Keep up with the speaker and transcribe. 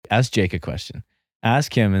Ask Jake a question.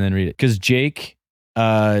 Ask him and then read it. Because Jake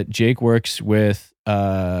works with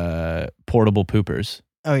portable poopers.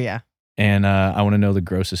 Oh, yeah. And I want to know the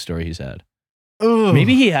grossest story he's had. Ooh.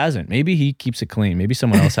 Maybe he hasn't. Maybe he keeps it clean. Maybe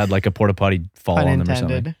someone else had like a porta potty fall on them or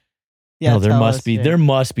something. Yeah, no, there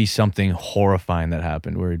must be something horrifying that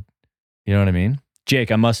happened where, you know what I mean?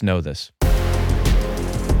 Jake, I must know this.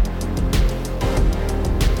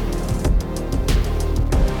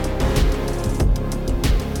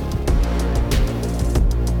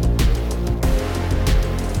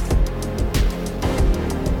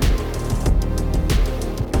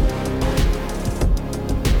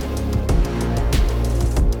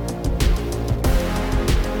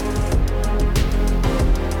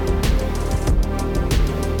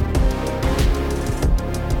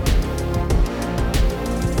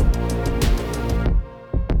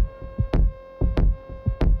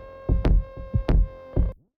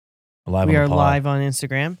 We are live on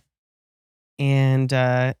Instagram, and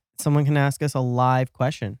someone can ask us a live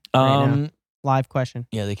question right now. Live question.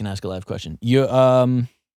 Yeah, they can ask a live question. You know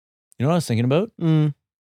what I was thinking about? When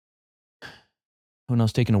I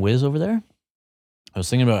was taking a whiz over there, I was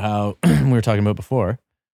thinking about how we were talking about before,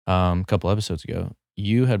 a couple episodes ago.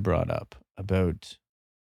 You had brought up about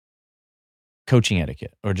coaching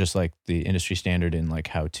etiquette, or just like the industry standard in like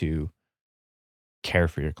how to care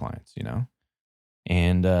for your clients, you know?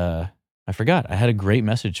 And I forgot. I had a great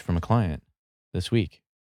message from a client this week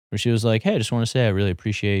where she was like, hey, I just want to say I really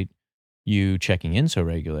appreciate you checking in so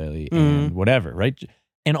regularly and whatever, right?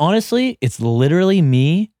 And honestly, it's literally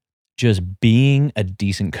me just being a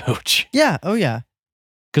decent coach. Yeah. Oh, yeah.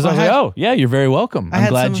 Because I was like, oh, yeah, you're very welcome. I'm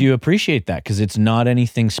glad you appreciate that because it's not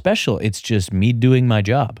anything special. It's just me doing my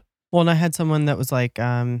job. Well, and I had someone that was like,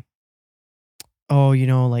 oh, you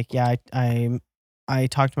know, like, yeah, I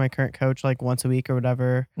talk to my current coach like once a week or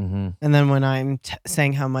whatever. Mm-hmm. And then when I'm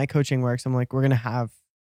saying how my coaching works, I'm like, we're going to have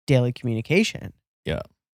daily communication. Yeah.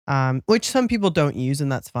 Which some people don't use, and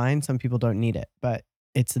that's fine. Some people don't need it, but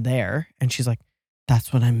it's there. And she's like,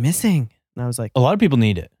 that's what I'm missing. And I was like, a lot of people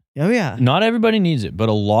need it. Oh, yeah. Not everybody needs it, but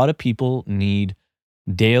a lot of people need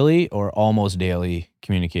daily or almost daily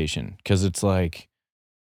communication because it's like,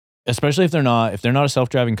 especially if they're not a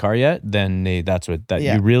self-driving car yet, then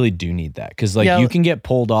you really do need that because like you can get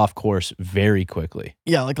pulled off course very quickly.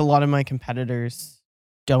 Yeah, like a lot of my competitors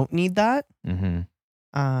don't need that. Mm-hmm.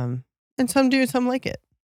 And some do, some like it.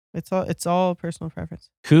 It's all personal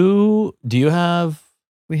preference. Who do you have?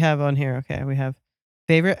 We have on here. Okay, we have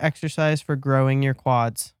favorite exercise for growing your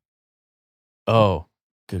quads. Oh,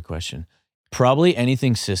 good question. Probably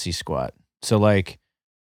anything sissy squat. So like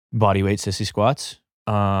body weight sissy squats.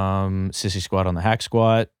 Sissy squat on the hack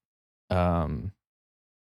squat,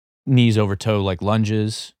 knees over toe like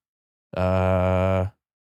lunges. I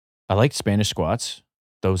like Spanish squats.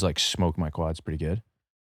 Those like smoke my quads pretty good.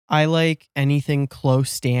 I like anything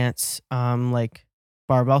close stance, like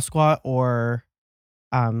barbell squat or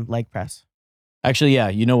leg press. Actually, yeah,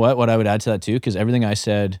 you know what I would add to that too, because everything I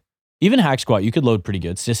said, even hack squat, you could load pretty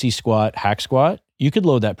good. Sissy squat, hack squat, you could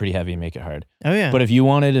load that pretty heavy and make it hard. Oh, yeah. But if you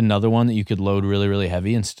wanted another one that you could load really, really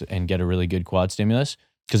heavy and get a really good quad stimulus,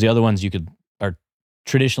 because the other ones are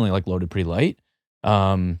traditionally like loaded pretty light,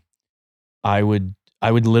 I would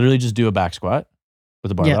literally just do a back squat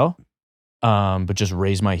with a barbell, but just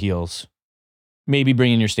raise my heels. Maybe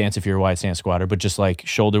bring in your stance if you're a wide stance squatter, but just like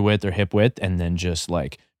shoulder width or hip width, and then just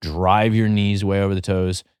like drive your knees way over the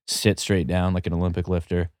toes, sit straight down like an Olympic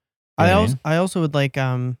lifter. I also would like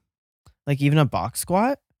even a box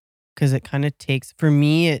squat, because it kind of takes, for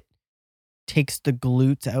me, it takes the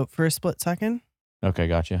glutes out for a split second. Okay,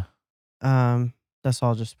 gotcha. That's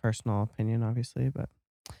all just personal opinion, obviously, but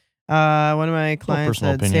one of my clients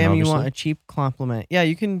said, opinion, Sam, obviously. You want a cheap compliment? Yeah,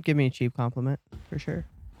 you can give me a cheap compliment for sure.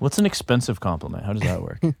 What's an expensive compliment? How does that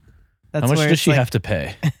work? How much does she have to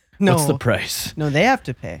pay? No, what's the price? No, they have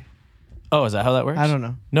to pay. Oh, is that how that works? I don't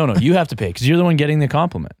know. No, you have to pay because you're the one getting the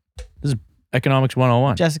compliment. This is economics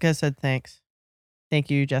 101. Jessica said thanks. Thank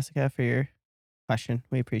you, Jessica, for your question.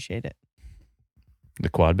 We appreciate it. The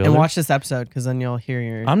quad builder. And watch this episode because then you'll hear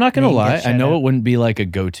your. I'm not going to lie. I know it wouldn't be like a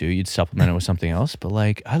go-to. You'd supplement it with something else. But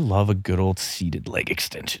like, I love a good old seated leg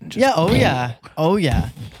extension. Just yeah. Oh, yeah. Oh, yeah.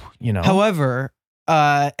 You know. However,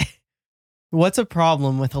 what's a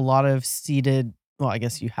problem with a lot of seated, well, I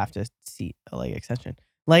guess you have to seat a leg extension.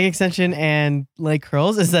 Leg extension and leg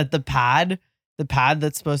curls is that the pad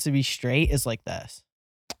that's supposed to be straight is like this.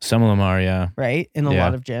 Some of them are, yeah. Right? In a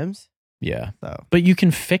lot of gyms. Yeah. So. But you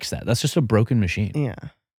can fix that. That's just a broken machine. Yeah.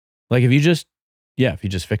 Like if you just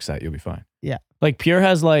fix that, you'll be fine. Yeah. Like Pure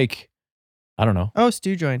has like, I don't know. Oh,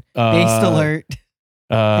 stew joint. Based alert.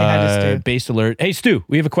 Stu. Based alert. Hey, Stu,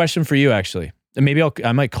 we have a question for you, actually. And maybe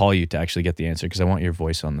I might call you to actually get the answer because I want your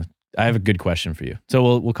voice on the. I have a good question for you.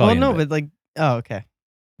 So we'll call you. Well, no, but like, oh, okay.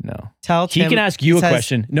 No. Tell Tim. He can ask you a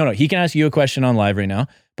question. No, he can ask you a question on live right now,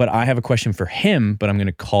 but I have a question for him, but I'm going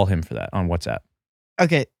to call him for that on WhatsApp.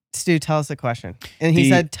 Okay, Stu, tell us a question. And he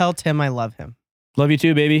said, tell Tim I love him. Love you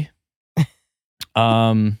too, baby.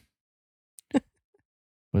 What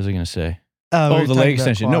was I going to say? The leg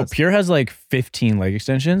extension. No, Pure has like 15 leg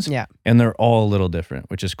extensions. Yeah. And they're all a little different,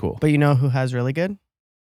 which is cool. But you know who has really good?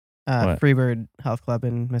 Freebird Health Club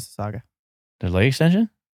in Mississauga. Their leg extension?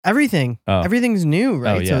 Everything. Oh. Everything's new,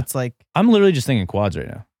 right? Oh, yeah. So it's like... I'm literally just thinking quads right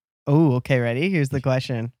now. Oh, okay, ready? Here's the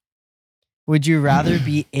question. Would you rather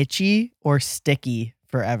be itchy or sticky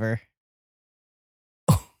forever?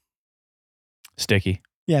 Sticky.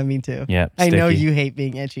 Yeah, me too. Yeah, sticky. I know you hate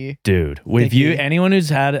being itchy. Dude, with you, anyone who's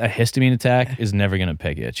had a histamine attack is never going to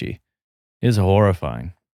pick itchy. It's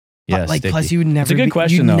horrifying. Yeah, like, sticky. plus you would never. It's a good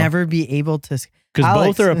question, though. Never be able to. Because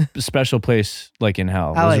both are a special place, like in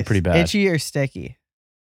hell. Alex, those are pretty bad. Itchy or sticky?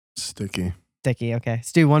 Sticky. Sticky. Okay,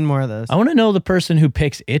 let's do one more of those. I want to know the person who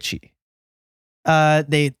picks itchy.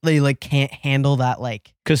 They like can't handle that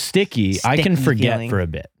like. Because sticky, I can forget feeling. For a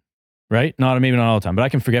bit. Right? Maybe not all the time, but I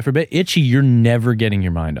can forget for a bit. Itchy, you're never getting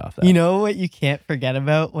your mind off that. You know what you can't forget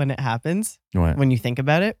about when it happens? What? When you think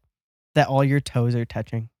about it? That all your toes are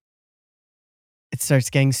touching. It starts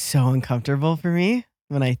getting so uncomfortable for me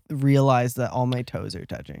when I realize that all my toes are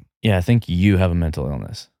touching. Yeah, I think you have a mental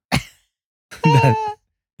illness.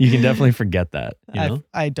 You can definitely forget that. You know?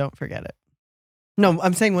 I don't forget it. No,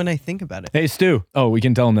 I'm saying when I think about it. Hey, Stu. Oh, we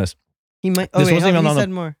can tell him this. He might. Oh, wait, wasn't even on said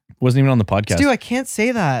more. Wasn't even on the podcast. Stu, I can't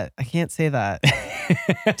say that. I can't say that.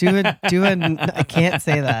 I can't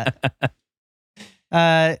say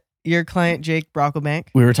that. Your client, Jake Brocklebank.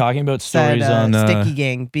 We were talking about stories on Sticky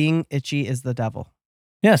Gang. Being itchy is the devil.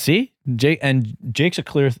 Yeah, see? Jake's a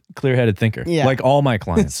clear-headed thinker. Yeah. Like all my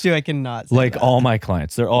clients. Stu, I cannot say like that. all my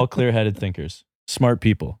clients. They're all clear-headed thinkers. Smart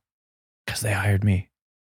people. Because they hired me.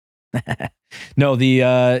 No,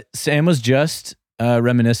 Sam was just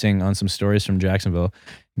reminiscing on some stories from Jacksonville,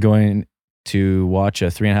 going to watch a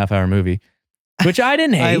 3.5-hour movie, which I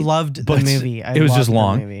didn't hate. I loved the movie. It was just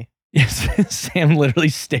long. Yes, Sam literally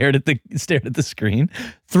stared at the screen.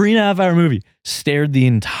 3.5-hour movie. Stared the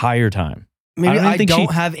entire time. Maybe I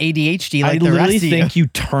don't have ADHD like the rest of you. I literally think you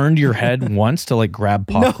turned your head once to like grab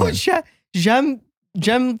popcorn. No,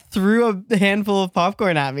 Jem threw a handful of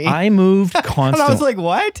popcorn at me. I moved constantly. And I was like,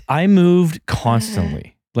 what? I moved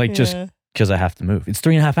constantly. Like just because I have to move. It's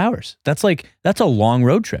 3.5 hours. That's a long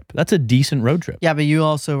road trip. That's a decent road trip. Yeah, but you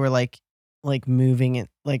also were like moving it,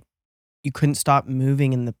 like you couldn't stop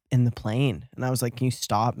moving in the plane. And I was like, can you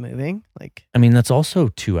stop moving? Like, I mean, that's also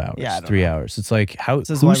 2 hours, yeah, 3 hours. It's like this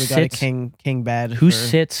is why we got a king bed. Who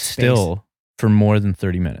sits still for more than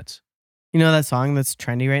 30 minutes? You know that song that's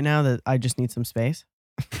trendy right now, that I just need some space?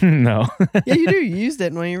 No. Yeah, you do. You used it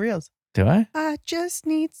in one of your reels. Do I? I just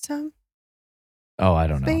need some. Oh, I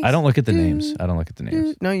don't know. I don't look at the names.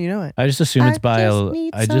 No, you know it. I just assume it's by a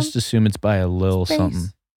Lil space.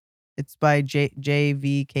 something. It's by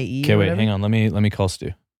JVKE. Okay, wait, hang on. Let me call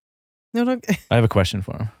Stu. No, don't. I have a question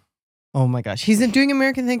for him. Oh my gosh, he's doing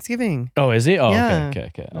American Thanksgiving. Oh, is he? Oh, yeah. Okay.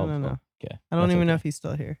 No. Okay. I don't even know if he's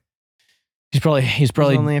still here. He's probably There's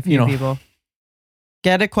only a few people.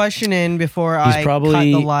 Get a question in before I cut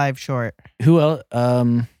the live short. Who else?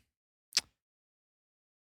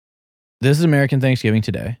 This is American Thanksgiving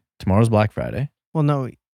today. Tomorrow's Black Friday. Well, no,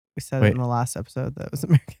 we said it in the last episode that it was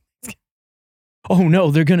American Thanksgiving. Oh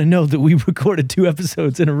no, they're gonna know that we recorded 2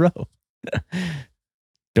 episodes in a row.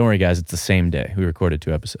 Don't worry, guys. It's the same day. We recorded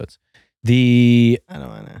 2 episodes. I don't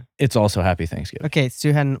want to. It's also Happy Thanksgiving. Okay,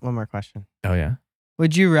 Stu had one more question. Oh yeah.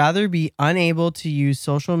 Would you rather be unable to use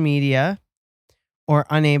social media or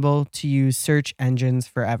unable to use search engines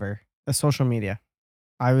forever? The social media.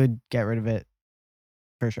 I would get rid of it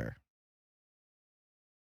for sure.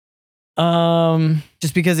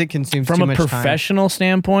 Just because it consumes too much time. From a professional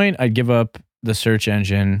standpoint, I'd give up the search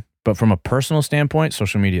engine, but from a personal standpoint,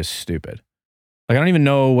 social media is stupid. Like I don't even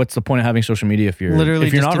know what's the point of having social media if you're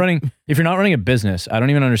not running a business. I don't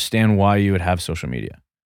even understand why you would have social media,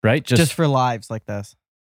 right? Just for lives like this.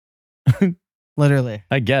 Literally.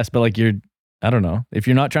 I guess, but like I don't know. If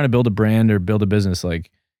you're not trying to build a brand or build a business,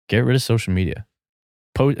 like get rid of social media.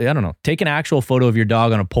 I don't know. Take an actual photo of your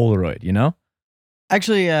dog on a Polaroid, you know?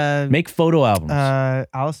 Actually, make photo albums.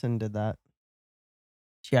 Allison did that.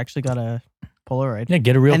 She actually got a Polaroid. Yeah,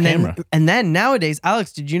 get a real camera. And then nowadays,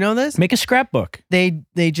 Alex, did you know this? Make a scrapbook. They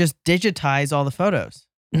just digitize all the photos.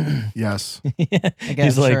 Yes. Yeah.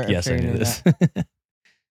 He's like, yes, I knew this.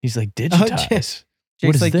 He's like, digitize.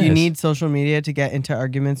 Jake's is like, this? you need social media to get into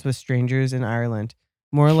arguments with strangers in Ireland.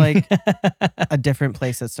 More like a different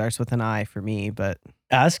place that starts with an I for me, but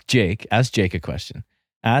Ask Jake a question.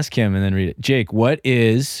 Ask him and then read it. Jake, what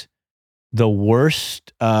is the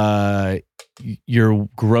worst, your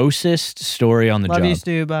grossest story on the love job? you,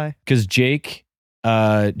 Stu. Bye. Because Jake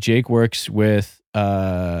works with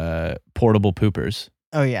portable poopers,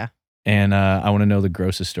 Oh yeah. and I want to know the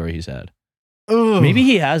grossest story he's had. Ooh, Maybe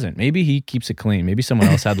he hasn't. Maybe he keeps it clean. Maybe someone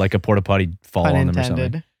else had like a porta potty fall pun on them or intended.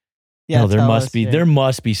 something. Yeah, No, there tell must us, be. Jake. There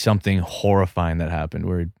must be something horrifying that happened.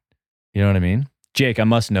 Where, you know what I mean, Jake? I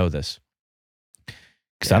must know this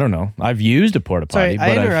because I don't know. I've used a porta potty.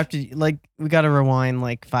 Sorry, I interrupted you. Like, we got to rewind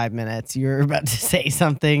like 5 minutes. You were about to say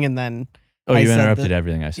something, and then Oh, I you said interrupted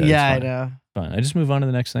everything I said. yeah, It's I fine. know. Fine. I just move on to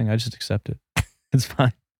the next thing. I just accept it. It's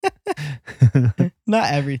fine.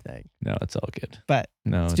 Not everything, No, it's all good. but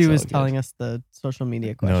No, it's Stu all was good. telling us the social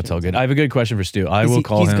media question. No, it's all good. I have a good question for Stu. I will He's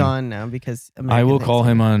call him. gone now because I will call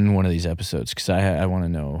him on one of these episodes because I want to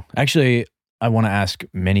know. Actually, I want to ask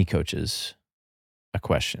many coaches a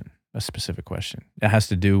question, a specific question. It has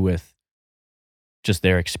to do with just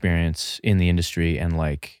their experience in the industry and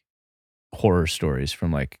like horror stories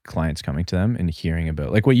from like clients coming to them and hearing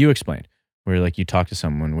about like what you explained, where like you talk to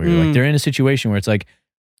someone where you're like they're in a situation where it's like,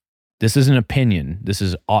 this is an opinion. This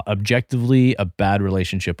is objectively a bad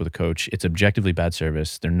relationship with a coach. It's objectively bad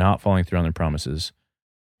service. They're not following through on their promises.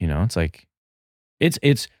 You know, it's like,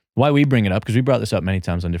 it's why we bring it up, because we brought this up many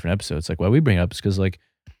times on different episodes. Like why we bring it up is because like,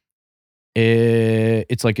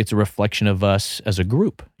 it's like, it's a reflection of us as a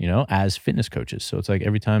group, you know, as fitness coaches. So it's like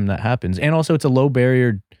every time that happens, and also it's a low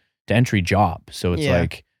barrier to entry job. So it's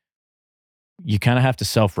like, you kind of have to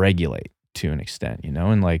self-regulate to an extent, you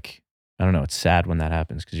know? And like, I don't know, it's sad when that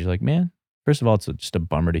happens because you're like, man, first of all, it's just a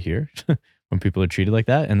bummer to hear when people are treated like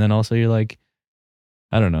that. And then also you're like,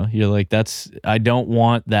 I don't know, you're like, I don't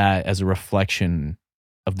want that as a reflection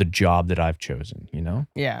of the job that I've chosen, you know?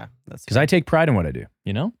 Yeah, that's Because I take pride in what I do,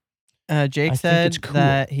 you know? Jake I think said it's cool.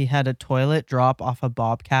 that he had a toilet drop off a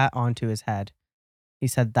bobcat onto his head. He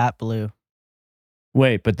said that blew.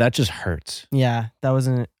 Wait, but that just hurts. Yeah, that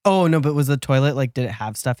wasn't. Oh no, but was the toilet like? Did it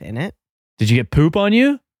have stuff in it? Did you get poop on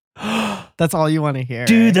you? That's all you want to hear,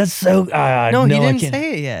 Dude, right? that's so. No, he I didn't can't.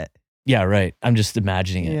 say it yet. Yeah, right. I'm just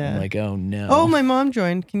imagining it. Yeah. I'm like, oh no. Oh, my mom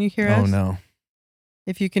joined. Can you hear us? Oh no.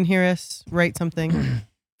 If you can hear us, write something.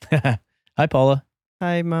 Hi, Paula.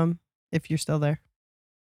 Hi, mom. If you're still there.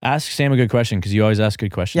 Ask Sam a good question because you always ask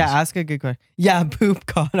good questions. Yeah, ask a good question. Yeah, poop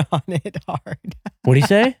got on it hard. What do you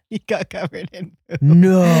say? He got covered in poop.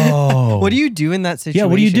 No. What do you do in that situation? Yeah,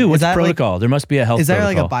 what do you do? What's Is that protocol? There must be a health Is there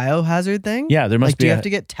protocol. like a biohazard thing? Yeah, there must like, be. do you have to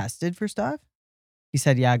get tested for stuff? He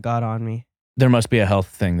said, yeah, it got on me. There must be a health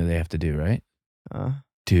thing that they have to do, right?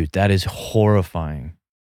 Dude, that is horrifying.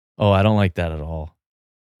 Oh, I don't like that at all.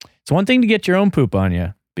 It's one thing to get your own poop on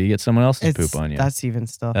you, but you get someone else's poop on you. That's even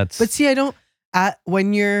still. That's. But see, I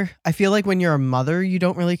feel like when you're a mother, you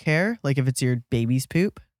don't really care. Like if it's your baby's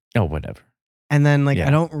poop. Oh, whatever. And then like, Yeah.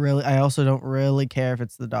 I also don't really care if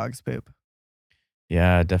it's the dog's poop.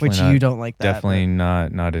 Yeah, definitely. Which not, you don't like that. Definitely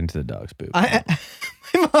not into the dog's poop. My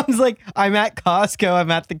mom's like, I'm at Costco.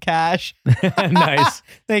 I'm at the cash. Nice.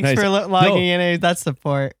 Thanks Nice. for logging in. That's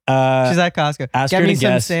support. She's at Costco. Ask Get her me to some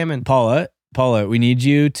guess. salmon. Paula, we need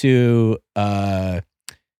you to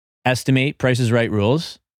estimate Price is Right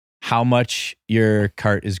rules, how much your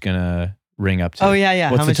cart is going to ring up to. Oh,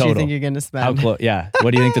 yeah. What's How the much do you total? think you're going to spend? How close? Yeah.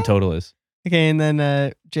 What do you think the total is? Okay, and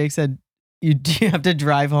then Jake said, you have to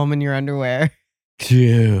drive home in your underwear.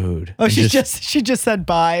 Dude. Oh, And she just said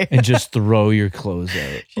bye. and just throw your clothes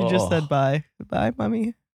out. She just Oh. said bye. Bye,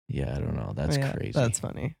 mommy. Yeah, I don't know. That's Oh, yeah, crazy. That's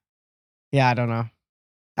funny. Yeah, I don't know.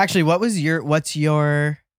 Actually, what's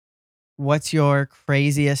your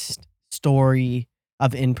craziest story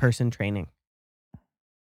of in-person training?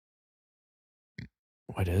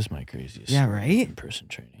 What is my craziest? Yeah, story of right? In-person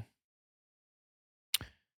training.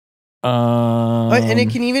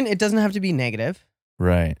 And it doesn't have to be negative.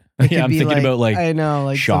 Right. It Yeah, could I'm be thinking about like I know,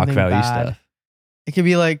 like shock something value bad. stuff. It could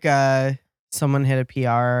be like someone hit a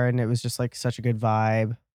PR and it was just like such a good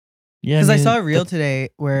vibe. Yeah, Because I man, saw a reel that's- today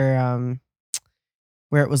where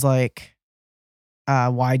it was like,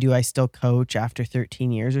 why do I still coach after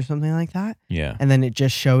 13 years or something like that? Yeah. And then it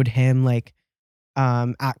just showed him like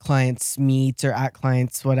at clients meets or at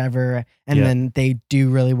clients whatever, and Yeah. then they do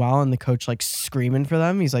really well, and the coach like screaming for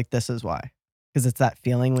them. He's like, "This is why," because it's that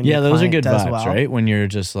feeling when Yeah, your those are client good does vibes, well. right? When you're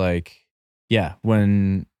just like, yeah,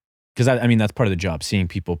 because I mean that's part of the job, seeing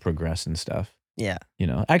people progress and stuff. Yeah. You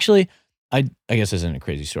know, actually, I guess this isn't a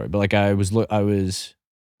crazy story, but like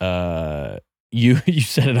you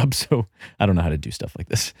set it up, so I don't know how to do stuff like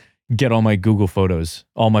this. get all my Google photos,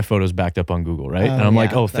 all my photos backed up on Google, right? And I'm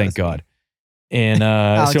like, oh, thank God. And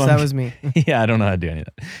Alex, that was me. Yeah, I don't know how to do any of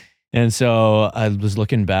that. And so I was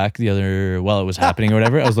looking back while it was happening or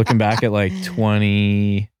whatever. I was looking back at like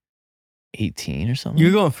 2018 or something.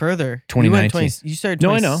 You're going further. 2019. You started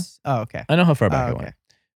 20. No, I know. Oh, okay. I know how far back I went.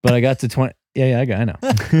 But I got to 20. Yeah, I know.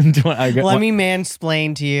 Let me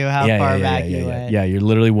mansplain to you how far back you went. Yeah, you're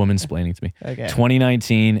literally woman-splaining to me. Okay.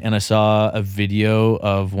 2019, and I saw a video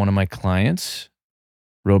of one of my clients,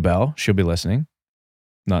 Robel. She'll be listening.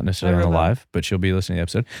 Not necessarily on the live, but she'll be listening to the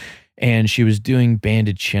episode. And she was doing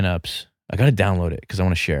banded chin-ups. I got to download it because I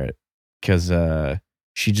want to share it. Because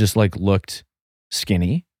she just like looked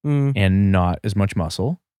skinny and not as much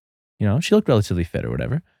muscle. You know, she looked relatively fit or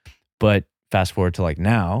whatever. But fast forward to like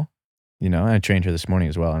now, you know, I trained her this morning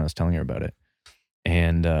as well and I was telling her about it.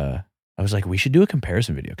 And I was like, we should do a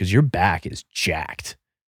comparison video because your back is jacked.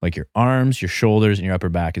 Like your arms, your shoulders, and your upper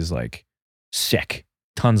back is like sick.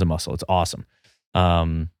 Tons of muscle. It's awesome.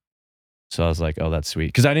 So I was like, oh, that's sweet.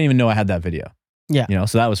 Because I didn't even know I had that video. Yeah. You know,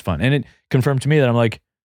 so that was fun. And it confirmed to me that I'm like,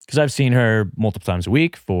 because I've seen her multiple times a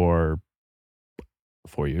week for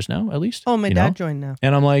 4 years now, at least. Oh, my dad joined now.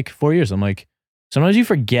 And I'm like, 4 years. I'm like, sometimes you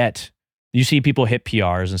forget. You see people hit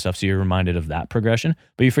PRs and stuff, so you're reminded of that progression.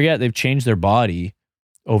 But you forget they've changed their body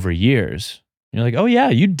over years. You're like, oh yeah,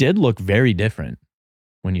 you did look very different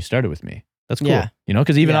when you started with me. That's cool. Yeah. You know,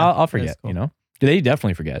 because even I'll forget, cool. You know. They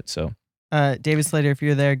definitely forget, so. David Slater, if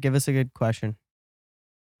you're there, give us a good question.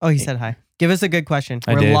 Oh, he said hi. Give us a good question.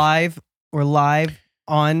 We're live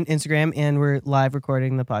on Instagram and we're live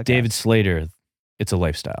recording the podcast. David Slater, it's a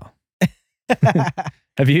lifestyle.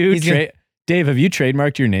 Have you Dave, have you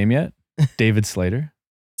trademarked your name yet? David Slater?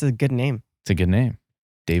 It's a good name. It's a good name.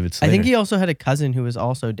 David Slater. I think he also had a cousin who was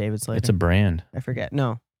also David Slater. It's a brand. I forget.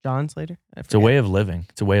 No, John Slater? It's a way of living.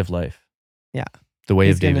 It's a way of life. Yeah. The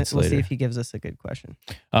way of David Slater. We'll see if he gives us a good question.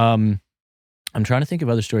 I'm trying to think of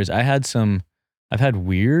other stories. I've had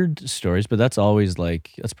weird stories, but that's always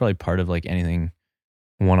like, that's probably part of like anything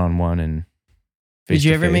one-on-one and face-to-face. Did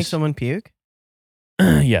you ever make someone puke?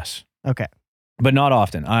 Yes. Okay. But not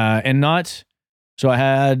often. So I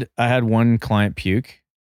had one client puke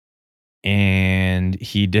and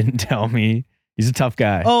he didn't tell me. He's a tough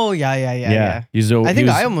guy. Oh, yeah. I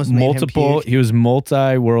almost made him puke. He was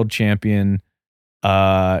multi-world champion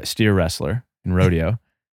steer wrestler in rodeo.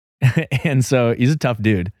 And so he's a tough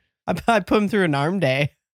dude. I put him through an arm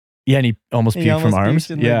day. Yeah, and he almost puked from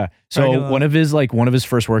arms. Yeah. So one of his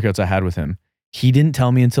first workouts I had with him, he didn't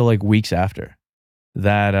tell me until like weeks after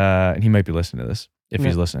that, and he might be listening to this if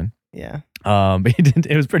he's listening. Yeah. But he didn't.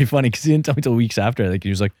 It was pretty funny because he didn't tell me until weeks after. Like he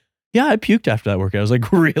was like, "Yeah, I puked after that workout." I was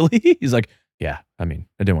like, "Really?" He's like, "Yeah. I mean,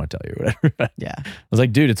 I didn't want to tell you or whatever." Yeah. I was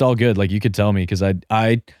like, "Dude, it's all good. Like you could tell me because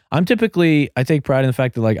I'm typically, I take pride in the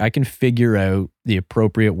fact that like I can figure out the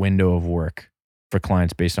appropriate window of work for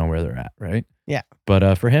clients based on where they're at, right?" Yeah.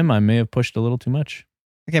 But for him, I may have pushed a little too much.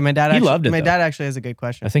 Okay, my dad loved it. My dad actually has a good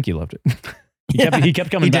question. I think he loved it. He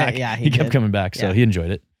kept coming back. Yeah, he kept coming back, so he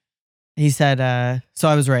enjoyed it. He said, so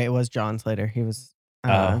I was right. It was John Slater. He was,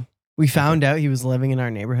 we found out he was living in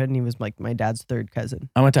our neighborhood and he was like my dad's third cousin.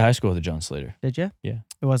 I went to high school with a John Slater. Did you? Yeah.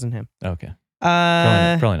 It wasn't him. Okay.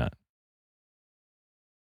 Probably not.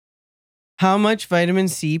 How much vitamin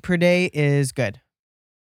C per day is good?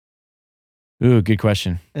 Ooh, good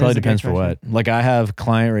question. Probably depends for what. Like I have a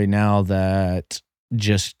client right now that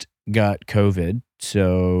just got COVID.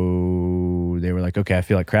 So they were like, okay, I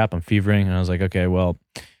feel like crap. I'm fevering. And I was like, okay, well,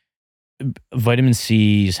 vitamin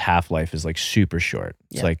C's half-life is like super short.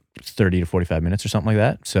 It's like 30 to 45 minutes or something like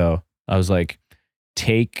that. So I was like,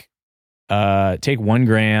 take 1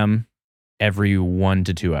 gram every 1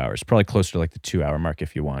 to 2 hours. Probably closer to like the 2 hour mark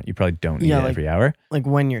if you want. You probably don't need it every hour. Like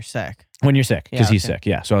when you're sick. When you're sick, because he's sick.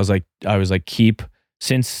 Yeah. So I was like, keep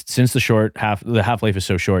since the half-life is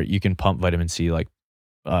so short, you can pump vitamin C like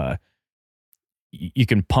you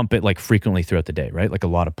can pump it like frequently throughout the day, right? Like a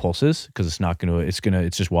lot of pulses because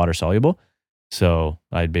it's just water soluble. So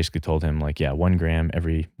I basically told him like, 1 gram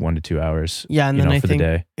every 1 to 2 hours. Yeah. And then I for think the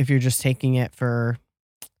day. If you're just taking it for,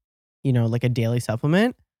 like a daily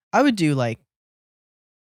supplement, I would do like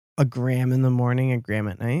 1 gram in the morning, 1 gram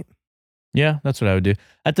at night. Yeah, that's what I would do.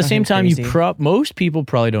 At the same time, most people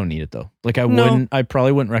probably don't need it though. Like I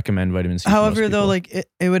probably wouldn't recommend vitamin C. However, though, like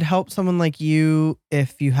it would help someone like you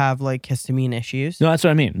if you have like histamine issues. No, that's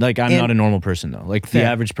what I mean. Like I'm not a normal person though. Like the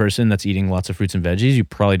average person that's eating lots of fruits and veggies, you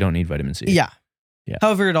probably don't need vitamin C. Yeah. Yeah.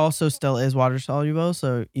 However, it also still is water soluble,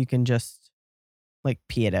 so you can just like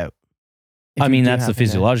pee it out. I mean, that's the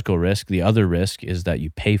physiological risk. The other risk is that you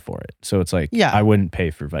pay for it. So it's like, I wouldn't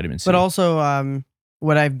pay for vitamin C. But also,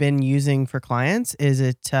 what I've been using for clients is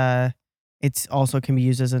it's also can be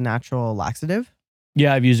used as a natural laxative.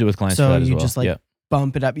 Yeah, I've used it with clients So for that as you well. just like yeah.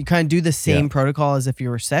 bump it up. You kind of do the same Yeah. protocol as if you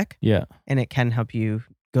were sick, Yeah. and it can help you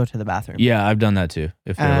go to the bathroom. Yeah, I've done that too.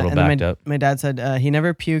 If they're a little and then backed up. my dad said he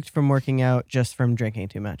never puked from working out, just from drinking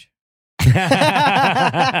too much.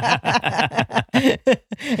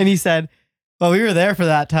 And he said, well, we were there for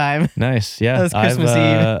that time. Nice. Yeah. That was Christmas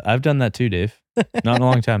Eve. I've done that too, Dave. Not in a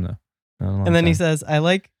long time though. Not in a long And then he time. says, I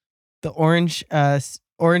like the orange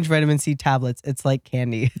vitamin C tablets. It's like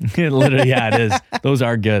candy. Literally, yeah, it is. Those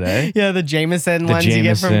are good, eh? Yeah, the Jameson The ones you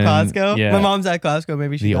get from Jameson, Costco. yeah. My mom's at Costco.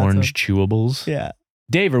 Maybe she The got orange some. chewables. Yeah.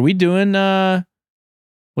 Dave, are we doing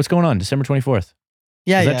what's going on? December 24th.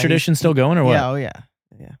 Yeah. Is that tradition still going or what? Yeah. Oh yeah.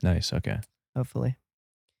 Yeah. Nice. Okay. Hopefully.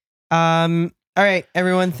 All right,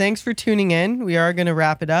 everyone. Thanks for tuning in. We are going to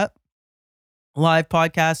wrap it up. Live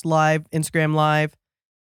podcast, live Instagram live.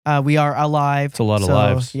 We are alive. It's a lot of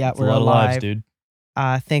lives. Yeah, It's we're a lot alive. of lives, dude.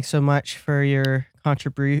 Thanks so much for your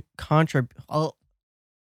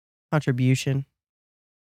contribution.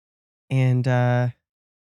 And my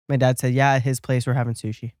dad said, yeah, at his place we're having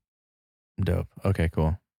sushi. Dope. Okay,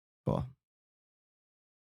 cool. Cool.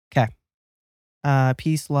 Okay.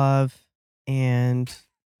 Peace, love, and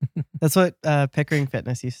that's what Pickering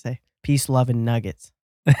Fitness used to say. Peace, love, and nuggets.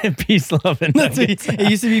 Peace, love, and That's what nuggets. it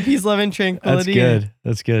used to be peace, love, and tranquility. That's good.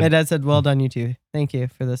 That's good. My dad said, well done, you two. Thank you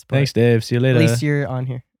for this. Thanks, Dave. See you later. At least you're on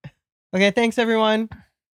here. Okay, thanks, everyone.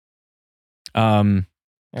 All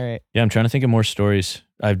right. Yeah, I'm trying to think of more stories.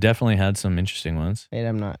 I've definitely had some interesting ones. Wait,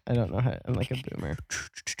 I don't know how. I'm like a boomer.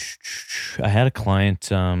 I had a client.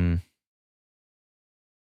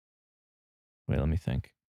 Wait, let me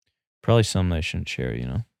think. Probably some that I shouldn't share, you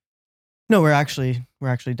know? No, we're actually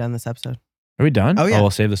done this episode. Are we done? Oh, yeah. I'll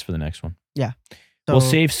save this for the next one. So, We'll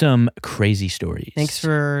save some crazy stories. Thanks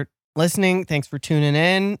for listening. Thanks for tuning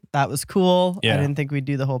in. That was cool. Yeah. I didn't think we'd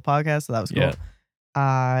do the whole podcast, so that was cool.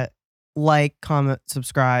 Yeah. Like, comment,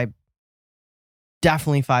 subscribe.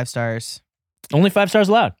 Definitely 5 stars. Only 5 stars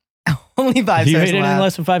allowed. Only 5 If you stars. rate anything allowed.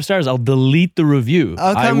 less than 5 stars, I'll delete the review.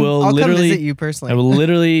 I'll come visit you personally. I will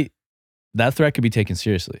literally, that threat could be taken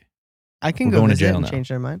seriously. I can We're go going to visit jail and now. change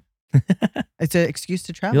their mind. It's an excuse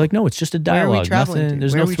to travel. You're like, no, it's just a Where are we dialogue. traveling Nothing. to?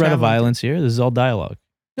 There's Where no are we threat of traveling to? violence here. This is all dialogue.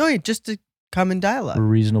 No, just to come and dialogue. We're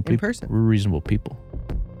reasonable in people. person. We're reasonable people.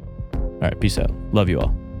 All right, peace out. Love you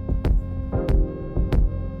all.